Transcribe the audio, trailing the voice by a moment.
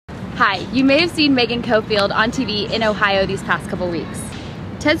Hi, you may have seen Megan Cofield on TV in Ohio these past couple weeks.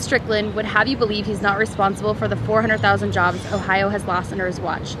 Ted Strickland would have you believe he's not responsible for the 400,000 jobs Ohio has lost under his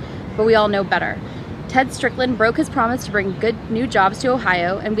watch, but we all know better. Ted Strickland broke his promise to bring good new jobs to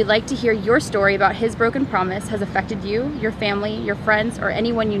Ohio, and we'd like to hear your story about his broken promise has affected you, your family, your friends, or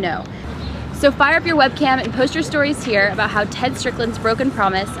anyone you know. So fire up your webcam and post your stories here about how Ted Strickland's broken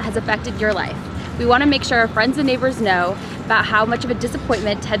promise has affected your life. We want to make sure our friends and neighbors know about how much of a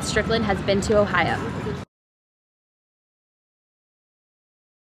disappointment Ted Strickland has been to Ohio.